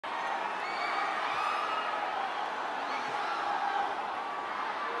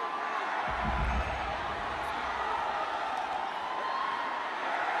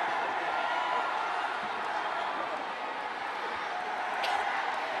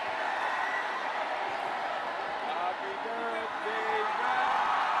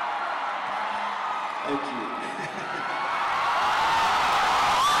Thank you.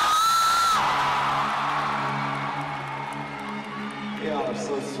 Y'all are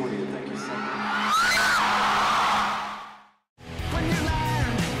so sweet. Thank you so much. When you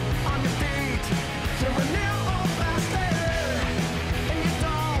land on your feet, you're a nimble bastard, and you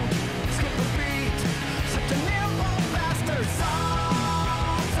don't skip a beat. Such a nimble bastard, salt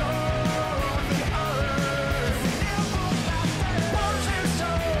of the earth. Nimble bastard, won't you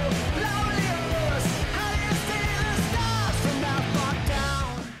show loudly us how do you see the stars from that far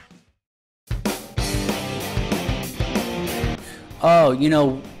down? Oh, you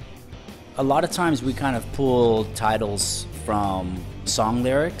know, a lot of times we kind of pull titles from song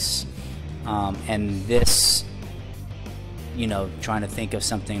lyrics, and this, you know, trying to think of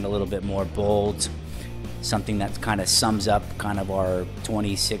something a little bit more bold, something that kind of sums up kind of our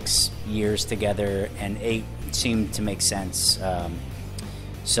 26 years together, and 8 seemed to make sense.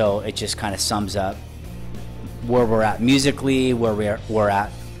 So it just kind of sums up where we're at musically, where we're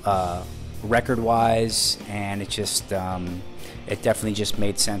at record-wise, and it just it definitely just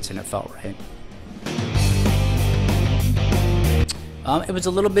made sense and it felt right. It was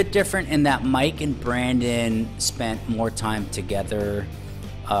a little bit different in that Mike and Brandon spent more time together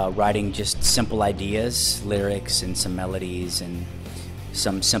writing just simple ideas, lyrics and some melodies and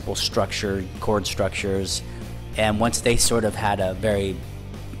some simple structured chord structures. And once they sort of had a very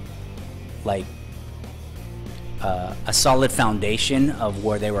like a solid foundation of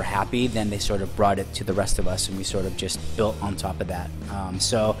where they were happy, then they sort of brought it to the rest of us and we sort of just built on top of that.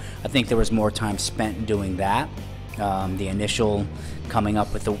 So I think there was more time spent doing that, the initial coming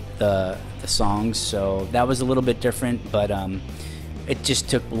up with the songs, so that was a little bit different, but it just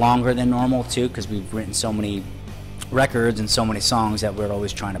took longer than normal too, because we've written so many records and so many songs that we're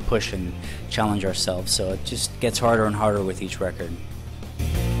always trying to push and challenge ourselves, so it just gets harder and harder with each record.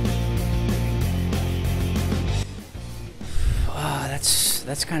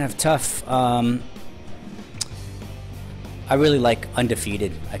 That's kind of tough. I really like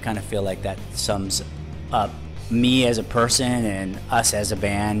Undefeated. I kind of feel like that sums up me as a person and us as a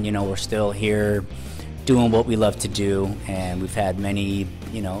band. You know, we're still here doing what we love to do, and we've had many,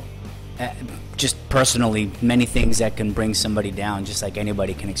 you know, just personally, many things that can bring somebody down, just like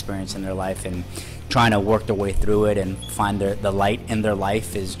anybody can experience in their life, and trying to work their way through it and find the light in their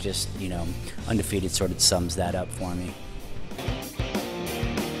life is just, you know, Undefeated sort of sums that up for me.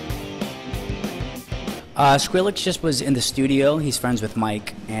 Skrillex just was in the studio. He's friends with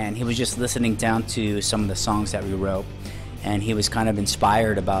Mike, and he was just listening down to some of the songs that we wrote, and he was kind of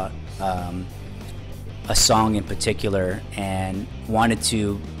inspired about a song in particular and wanted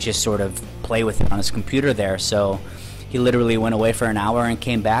to just sort of play with it on his computer there. So he literally went away for an hour and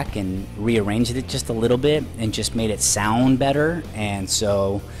came back and rearranged it just a little bit and just made it sound better. And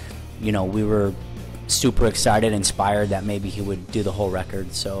so, you know, we were super excited, inspired that maybe he would do the whole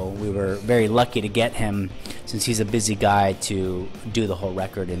record. So we were very lucky to get him, since he's a busy guy, to do the whole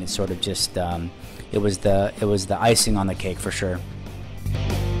record, and it sort of just it was the icing on the cake for sure.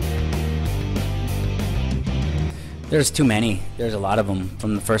 There's too many. There's a lot of them.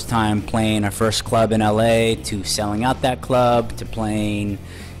 From the first time playing our first club in LA, to selling out that club, to playing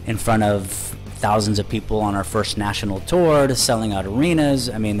in front of thousands of people on our first national tour, to selling out arenas.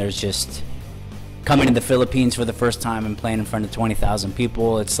 I mean, there's just coming to the Philippines for the first time and playing in front of 20,000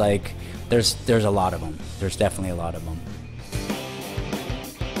 people. It's like there's a lot of them. There's definitely a lot of them.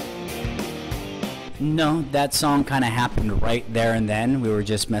 No, that song kind of happened right there and then. We were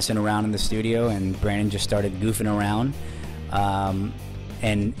just messing around in the studio, and Brandon just started goofing around,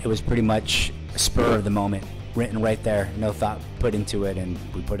 and it was pretty much a spur of the moment, written right there, no thought put into it, and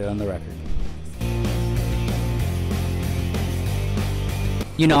we put it on the record.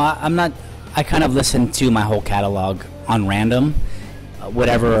 You know, I kind of listen to my whole catalog on random.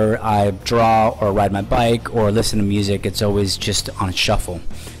 Whatever I draw or ride my bike or listen to music, it's always just on shuffle.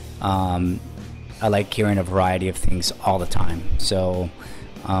 I like hearing a variety of things all the time. So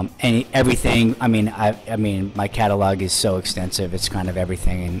everything. I mean, my catalog is so extensive. It's kind of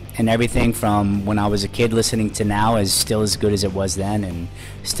everything, and everything from when I was a kid listening to now is still as good as it was then, and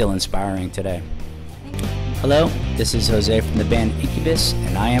still inspiring today. Hello, this is Jose from the band Incubus,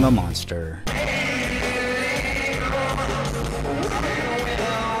 and I am a monster.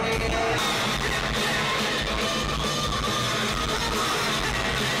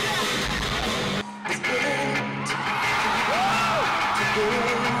 It's good to